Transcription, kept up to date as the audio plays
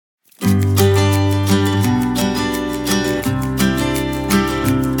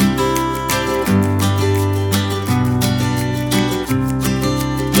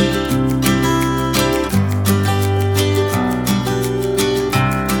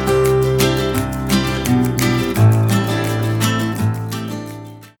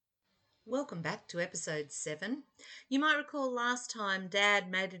to episode 7. You might recall last time Dad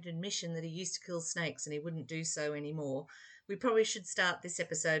made an admission that he used to kill snakes and he wouldn't do so anymore. We probably should start this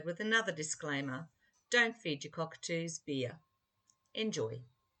episode with another disclaimer. Don't feed your cockatoos beer. Enjoy.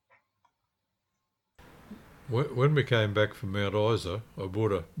 When we came back from Mount Isa, I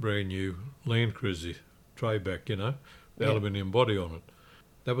bought a brand new Land Cruiser tray back, the aluminium body on it.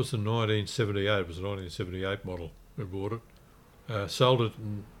 That was in 1978. It was a 1978 model. We bought it. Sold it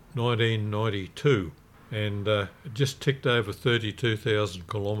in 1992, and it just ticked over 32,000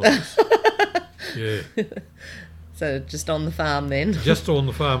 kilometres. Yeah. So just on the farm then? Just on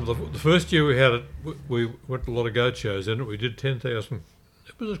the farm. The first year we had it, we went to a lot of goat shows in it. We did 10,000.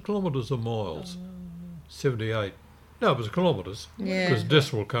 It was kilometres or miles. 78. No, it was kilometres. Yeah. Because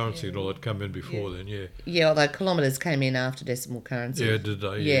decimal currency and all that come in before then, yeah. Yeah, although kilometres came in after decimal currency. Yeah, did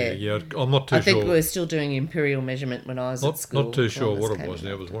they? Yeah. I'm not too sure. I think we were still doing imperial measurement when I was at school. Not too sure what it was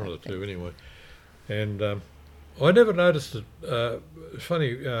now. It was one of the two anyway. And I never noticed it. It's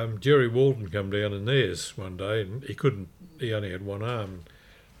funny, Jerry Walton come down in theirs one day and he only had one arm.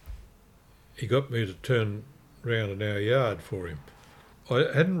 He got me to turn round in our yard for him.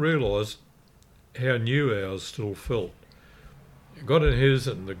 I hadn't realised how new ours still felt. Got in his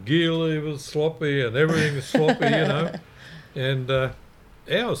and the gear lever was sloppy and everything was sloppy, and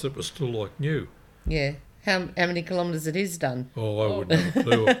ours, it was still like new. Yeah. How many kilometres it is done? Oh, I wouldn't have a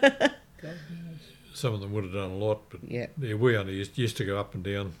clue. Some of them would have done a lot, but we only used to go up and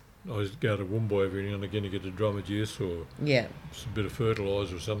down. I used to go to Woombye every now and again to get a drum of juice or a bit of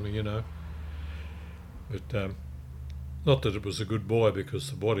fertiliser or something, But not that it was a good buy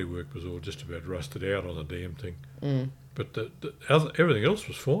because the bodywork was all just about rusted out on the damn thing. But everything else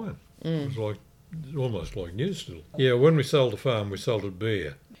was fine. It was almost like new still. Yeah, when we sold the farm, we sold it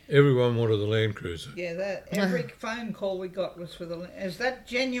bare. Everyone wanted the Land Cruiser. Yeah, every phone call we got was for the... Is that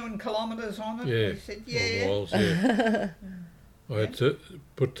genuine kilometres on it? Yeah. We said, yeah. Miles, yeah. I had to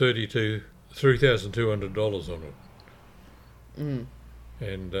put $3,200 on it.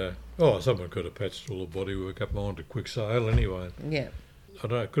 And, someone could have patched all the bodywork up onto quick sale anyway. Yeah. I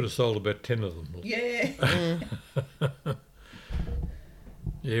don't know, I could have sold about 10 of them. Yeah.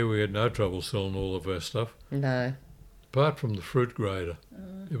 Yeah, we had no trouble selling all of our stuff. No. Apart from the fruit grader,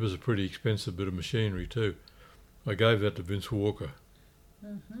 it was a pretty expensive bit of machinery too. I gave that to Vince Walker.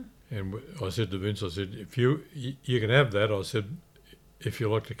 And I said to Vince, if you can have that, I said, if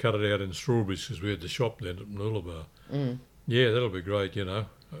you like to cut it out in strawberries, because we had the shop then at Mooloolaba. Yeah, that'll be great, About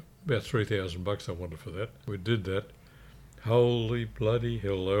 $3,000 I wanted for that. We did that. Holy bloody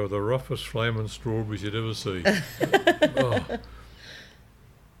hell, they were the roughest flaming strawberries you'd ever see.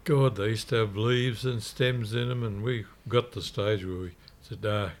 God, they used to have leaves and stems in them, and we got to the stage where we said,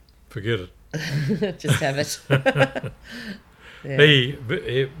 forget it. Just have it.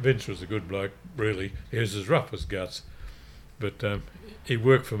 Vince was a good bloke, really. He was as rough as guts. But he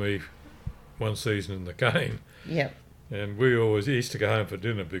worked for me one season in the cane. Yep. And he used to go home for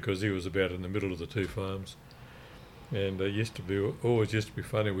dinner because he was about in the middle of the two farms. And it always used to be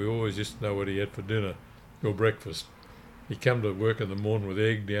funny. We always used to know what he had for dinner or breakfast. He'd come to work in the morning with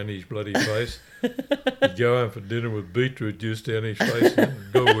egg down his bloody face. He'd go home for dinner with beetroot juice down his face.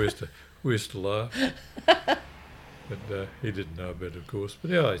 And God, we used to laugh. But he didn't know about it, of course.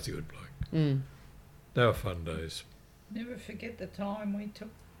 But yeah, he's a good bloke. They were fun days. Never forget the time we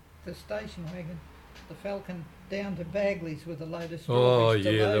took the station wagon, the Falcon, down to Bagley's with a load of strawberries. Oh,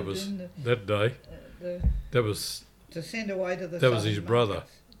 yeah, that was that day. That was... To send away to the... That was his brother.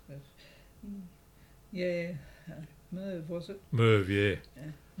 Yeah. Merv, was it? Merv, yeah.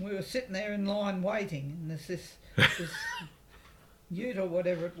 We were sitting there in line waiting, and there's this ute or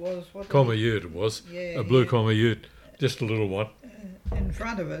whatever it was. Comma ute it was. Yeah, a blue comma ute. Just a little one. In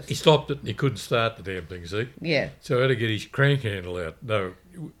front of us. He stopped it and he couldn't start the damn thing, see? Yeah. So I had to get his crank handle out. No,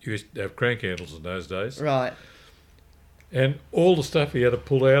 you used to have crank handles in those days. Right. And all the stuff he had to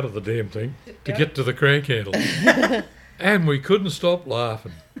pull out of the damn thing to get to the crank handle. And we couldn't stop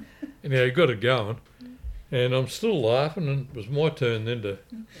laughing. Anyhow, he got it going. And I'm still laughing, and it was my turn then to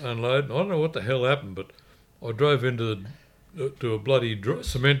unload. And I don't know what the hell happened, but I drove into a bloody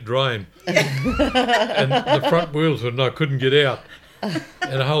cement drain. And the front wheels I couldn't get out.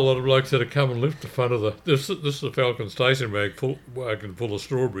 And a whole lot of blokes had to come and lift the front of the... This is a Falcon station wagon full of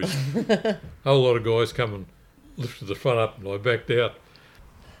strawberries. A whole lot of guys come and lifted the front up, and I backed out.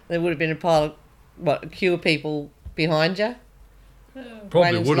 There would have been a queue of people behind you?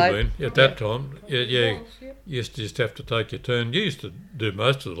 Probably would have been at that time. Yeah. You used to just have to take your turn. You used to do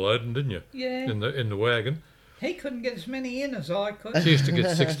most of the loading, didn't you? Yeah. In the wagon. He couldn't get as many in as I could. She used to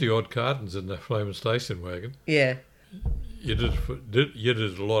get 60 odd cartons in the flaming station wagon. Yeah. You did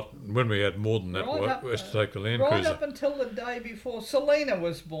it a lot. When we had more than that, we used to take the Land right Cruiser. up until the day before Selena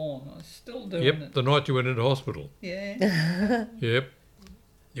was born. I was still doing Yep, it. the night you went into hospital. Yeah. Yep.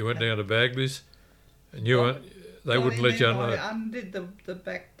 You went down to Bagley's, and you Got- went, they got wouldn't in let you there, unload. I undid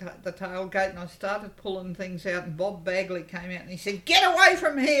the tailgate and I started pulling things out, and Bob Bagley came out and he said, "Get away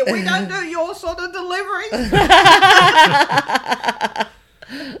from here! We don't do your sort of deliveries."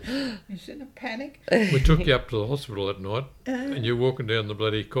 He's in a panic. We took you up to the hospital that night, and you're walking down the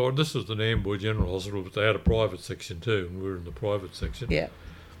bloody corridor. This was the Nambour General Hospital, but they had a private section too, and we were in the private section. Yeah.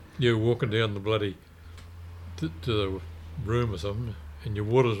 You were walking down the bloody to the room or something, and your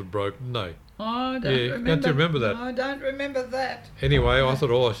waters were broken, didn't they? Oh, I don't Yeah, remember. don't you remember that? No, I don't remember that. Anyway, I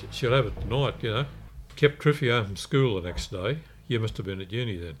thought, she'll have it tonight, you know. Kept Triffy home from school the next day. You must have been at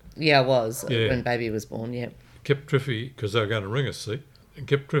uni then. Yeah, I was Yeah. when baby was born, yeah. Kept Triffy, because they were going to ring us, see, and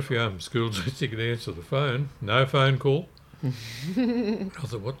kept Triffy home from school so she could answer the phone. No phone call. I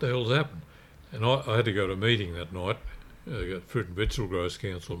thought, what the hell's happened? And I had to go to a meeting that night, a Fruit and Vegetable Growers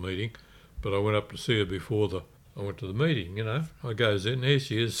Council meeting, but I went up to see her before I went to the meeting, you know. I goes in, there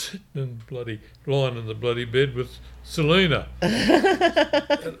she is, sitting in lying in the bloody bed with Selena.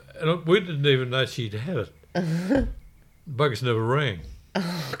 and we didn't even know she'd had it. Buggers never rang.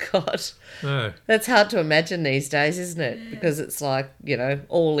 Oh, God. No. That's hard to imagine these days, isn't it? Because it's like,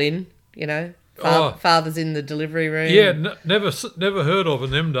 all in, father's in the delivery room. Yeah, never heard of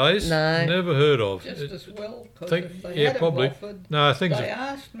in them days. No. Never heard of. Just as well, because Think- if they yeah, had probably. Watford, No, things they are-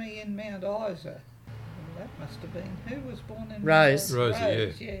 asked me in Mount Isa. That must have been who was born in Rose. Mount Isa? Rosie,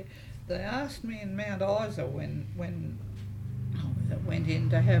 Rose, yeah. They asked me in Mount Isa when I went in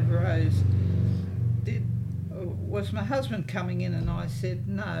to have Rose. Was my husband coming in? And I said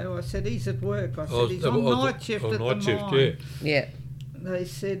no. I said he's at work. I said he's on night shift at the night shift, mine. Yeah. They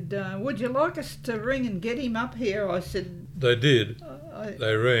said, would you like us to ring and get him up here? I said, They did.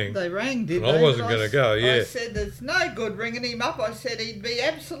 They rang. they rang, did And I they? wasn't But gonna go, yeah. I said, there's no good ringing him up. I said he'd be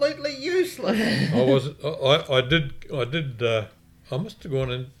absolutely useless. I wasn't. I did. I must have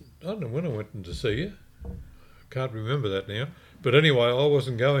gone in. I don't know when I went in to see you. I can't remember that now. But anyway, I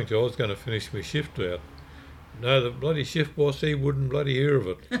wasn't going to. I was going to finish my shift out. No, the bloody shift boss, he wouldn't bloody hear of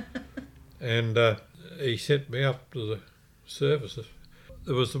it. And he sent me up to the services.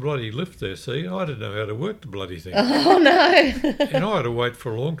 There was the bloody lift there, see? I didn't know how to work the bloody thing. Oh, no. And I had to wait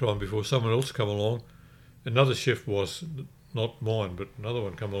for a long time before someone else come along. Another shift boss, not mine, but another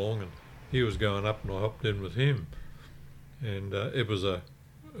one come along, and he was going up, and I hopped in with him. And it was a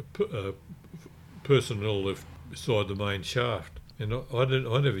personnel lift beside the main shaft. And I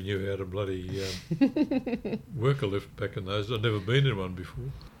never knew how to bloody work a lift back in those. I'd never been in one before.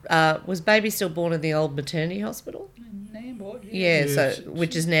 Was baby still born in the old maternity hospital? Nambour, Yeah, Yeah, so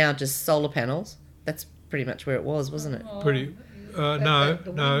which is now just solar panels. That's pretty much where it was, wasn't it? Pretty. the No,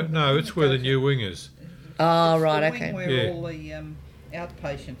 wing it's where the goes- new wing is. Oh, It's right, the okay. wing where Yeah. all the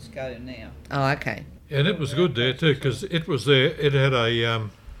outpatients go now. Oh, okay. And it was good there too, because it was there. It had a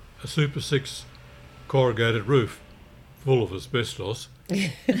Super 6 corrugated roof full of asbestos. Oh,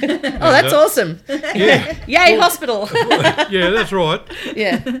 that's awesome. Yeah, Yay, hospital. yeah, that's right.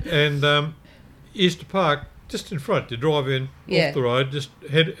 Yeah. And you used to park just in front. You drive in Yeah. off the road,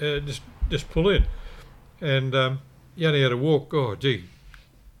 just pull in, and you only had to walk.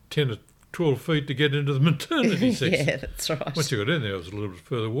 10 or 12 feet to get into the maternity section. Yeah, that's right. Once you got in there, it was a little bit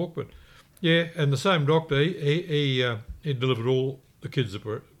further walk, but yeah. And the same doctor, he delivered all the kids that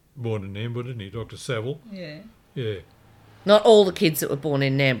were born in Nambour, didn't he, Dr. Saville? Yeah. Yeah. Not all the kids that were born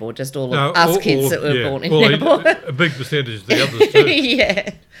in Nambour, just all No, of us all- kids all- that were yeah. born in Well, Nambour. a big percentage of the others too.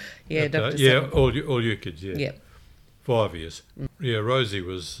 Yeah. Yeah, But, Dr. yeah, Seville. all your kids, yeah. Yeah. 5 years. Yeah, Rosie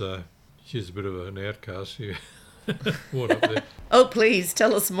was, she's a bit of an outcast. Yeah. What up there? Oh, please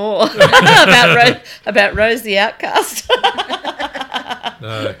tell us more about Rose the Outcast.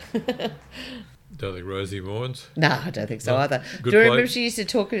 No. Don't think Rosie minds. No, I don't think so No. either. Good Do you remember bloke. she used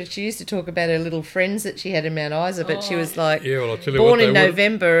to talk about her little friends that she had in Mount Isa, but she was like Yeah, well, I'll tell you born what, in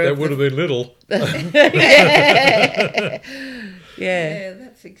November. They of would the- have been little. yeah. Yeah,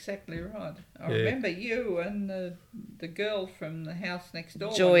 that's exactly right. I Yeah. remember you and the girl from the house next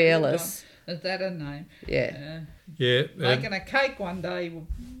door. Joy when we lived Ellis. on- Is that her name? Yeah. Yeah. Making a cake one day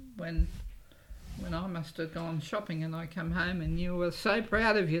when I must have gone shopping, and I come home and you were so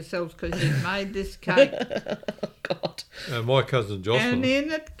proud of yourselves because you made this cake. God. My cousin Jocelyn. And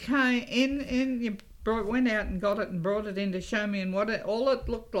in it came you went out and got it and brought it in to show me, and all it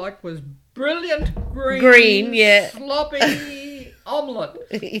looked like was brilliant Green, yeah. sloppy omelette.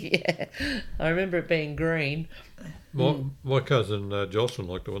 Yeah. I remember it being green. My cousin Jocelyn,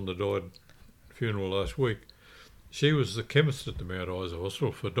 like the one that died at the funeral last week, She was the chemist at the Mount Isa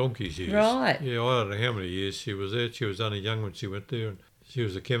Hospital for donkey's years. Right. Yeah, I don't know how many years she was there. She was only young when she went there, and she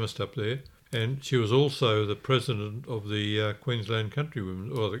was a chemist up there. And she was also the president of the Queensland Country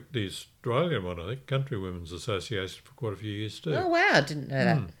Women, or the Australian one, I think, Country Women's Association for quite a few years too. Oh, wow, I didn't know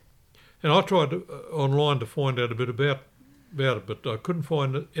that. And I tried online to find out a bit about it, but I couldn't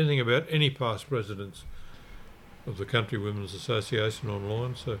find anything about any past presidents of the Country Women's Association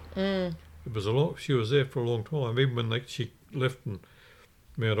online. So it was she was there for a long time. Even when she left and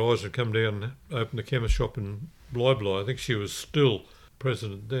Mount Isa and come down and opened the chemist shop in Bly, I think she was still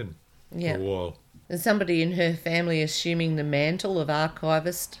president then for a while. Is somebody in her family assuming the mantle of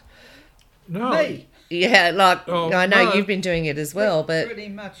archivist? No. Me. Yeah, like, I know no. you've been doing it as well, but... Pretty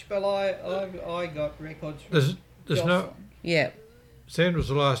much, but I got records from There's no... Jocelyn. Yeah. Sandra's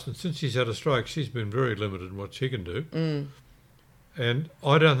the last, and since she's had a stroke, she's been very limited in what she can do. And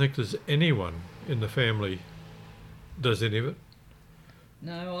I don't think there's anyone in the family does any of it.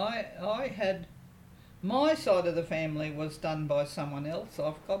 No, I had... My side of the family was done by someone else.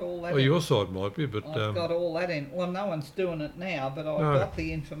 I've got all that. Well, your side might be, but... I've got all that in. Well, no one's doing it now, but I got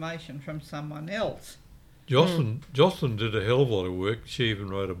the information from someone else. Jocelyn did a hell of a lot of work. She even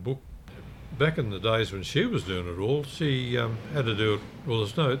wrote a book. Back in the days when she was doing it all, she had to do it... Well,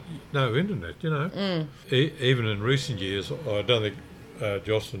 there's no internet, you know. Even in recent years, I don't think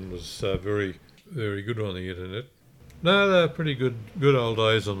Jocelyn was very, very good on the internet. No, they're pretty good old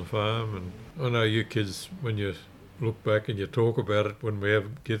days on the farm. And I know you kids, when you look back and you talk about it, when we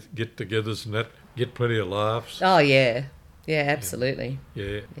have get-togethers and that, get plenty of laughs. Oh, yeah. Yeah, absolutely.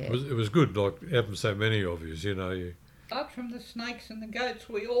 Yeah. It was good, like having so many of you know. Apart from the snakes and the goats,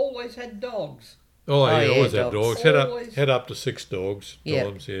 we always had dogs. Oh, yeah, yeah, always had dogs. dogs. Had up to 6 dogs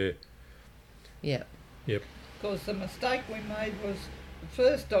times, yeah. Yeah. Yep. Because the mistake we made was the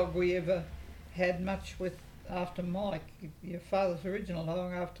first dog we ever had much with after Mike, your father's original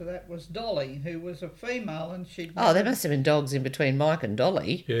dog after that, was Dolly, who was a female, and she... Oh, there must have been dogs in between Mike and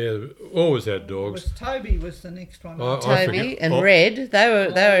Dolly. Yeah, always had dogs. Toby was the next one. Toby and Red. They were...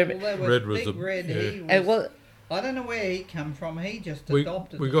 Red was big Red. yeah. He was, I don't know where he come from. He just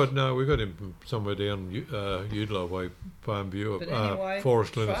adopted we us. got him from somewhere down Udlow way, Farm View, But anyway,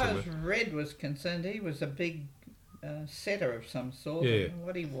 Forest as Lynn or far as something. Red was concerned, he was a big setter of some sort. Yeah. I don't know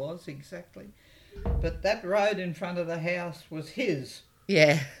what he was exactly. But that road in front of the house was his.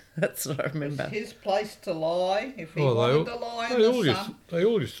 Yeah, that's what I It was remember. his place to lie if he wanted to lie in the sun. They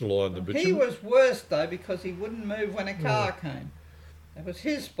all used to lie in the bitumen. He was worse though because he wouldn't move when a car came. It was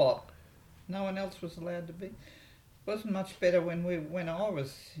his spot. No one else was allowed to be. It wasn't much better when I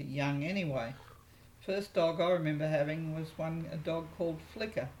was young anyway. First dog I remember having was a dog called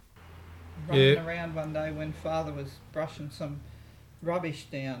Flicker. Running around one day when Father was brushing some rubbish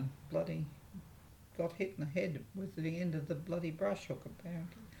down. Bloody got hit in the head with the end of the bloody brush hook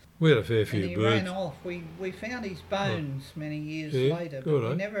apparently. We had a fair few And he birds. ran off. We found his bones many years Yeah, later, good, but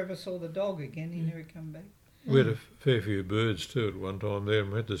we eh? never ever saw the dog again. He never come back. We had a fair few birds too at one time there,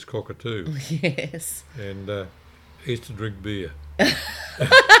 and we had this cockatoo. Yes. And he used to drink beer.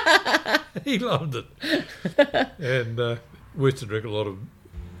 He loved it. And we used to drink a lot of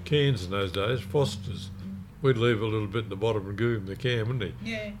cans in those days, Foster's. We'd leave a little bit in the bottom and give him the can, wouldn't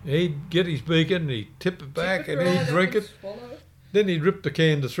he? Yeah. He'd get his beacon, he'd tip it back, and right he'd drink up it. and swallow it. Then he'd rip the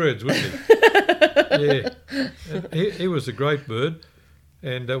can to shreds, wouldn't he? Yeah. And he was a great bird.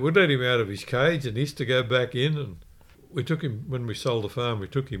 And we'd let him out of his cage, and he used to go back in. And we took him, when we sold the farm, we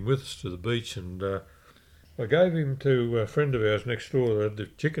took him with us to the beach. And I gave him to a friend of ours next door that had the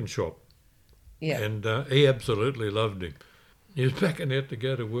chicken shop. Yeah. And he absolutely loved him. He was backing out to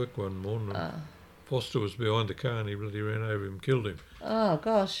go to work one morning. And Foster was behind the car, and he really ran over him and killed him. Oh,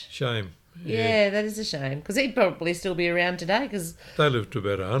 gosh. Shame. Yeah, that is a shame. Because he'd probably still be around today because... They lived to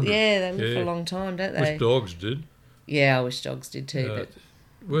about 100. Yeah, they live for a long time, don't they? Which dogs did. Yeah, I wish dogs did too. But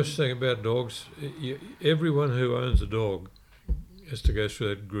Worst thing about dogs, everyone who owns a dog has to go through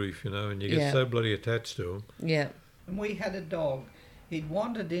that grief, you know, and you get so bloody attached to them. yeah. And we had a dog. He'd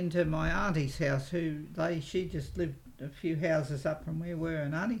wandered into my auntie's house, she just lived a few houses up from where we were,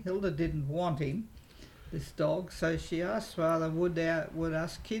 and Auntie Hilda didn't want him, this dog, so she asked Father would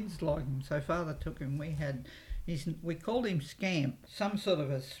us kids like him. So Father took him. We called him Scamp, some sort of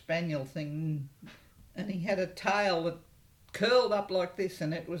a spaniel thing, and he had a tail that curled up like this,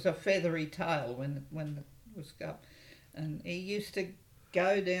 and it was a feathery tail when it was up. And he used to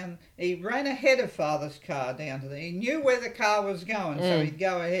go down. He ran ahead of Father's car down to he knew where the car was going, so he'd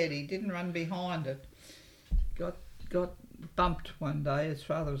go ahead. He didn't run behind it. Got bumped one day as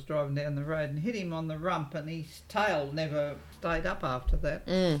Father was driving down the road and hit him on the rump, and his tail never stayed up after that.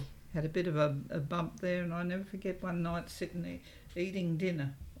 had a bit of a bump there, and I never forget one night sitting there eating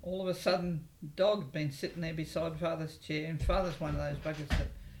dinner. All of a sudden, the dog had been sitting there beside Father's chair, and Father's one of those buggers that,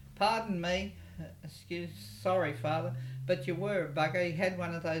 pardon me, sorry Father, but you were a bugger. He had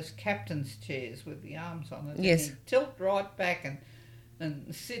one of those captain's chairs with the arms on it. Yes. And he'd tilt right back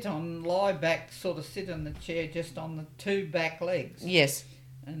and lie back, sort of sit on the chair just on the two back legs. Yes.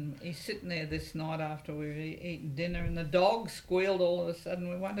 And he's sitting there this night after we were eating dinner, and the dog squealed all of a sudden.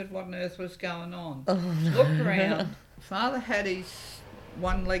 We wondered what on earth was going on. Oh, no. Looked around. Father had his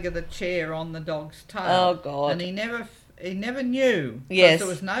one leg of the chair on the dog's tail. Oh, God. And he never knew. Yes. Because there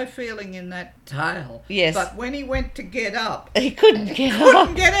was no feeling in that tail. Yes. But when he went to get up, He couldn't get couldn't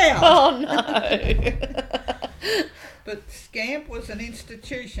up. get out. Oh, no. But Scamp was an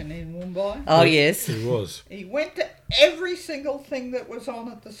institution in Mumbai. Oh, yes. He was. He went to every single thing that was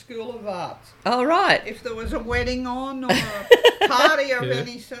on at the School of Arts. Oh, right. If there was a wedding on or a party of Yeah.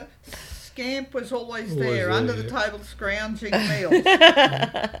 any sort, Scamp was always Always there, there, under the yeah. table scrounging meals.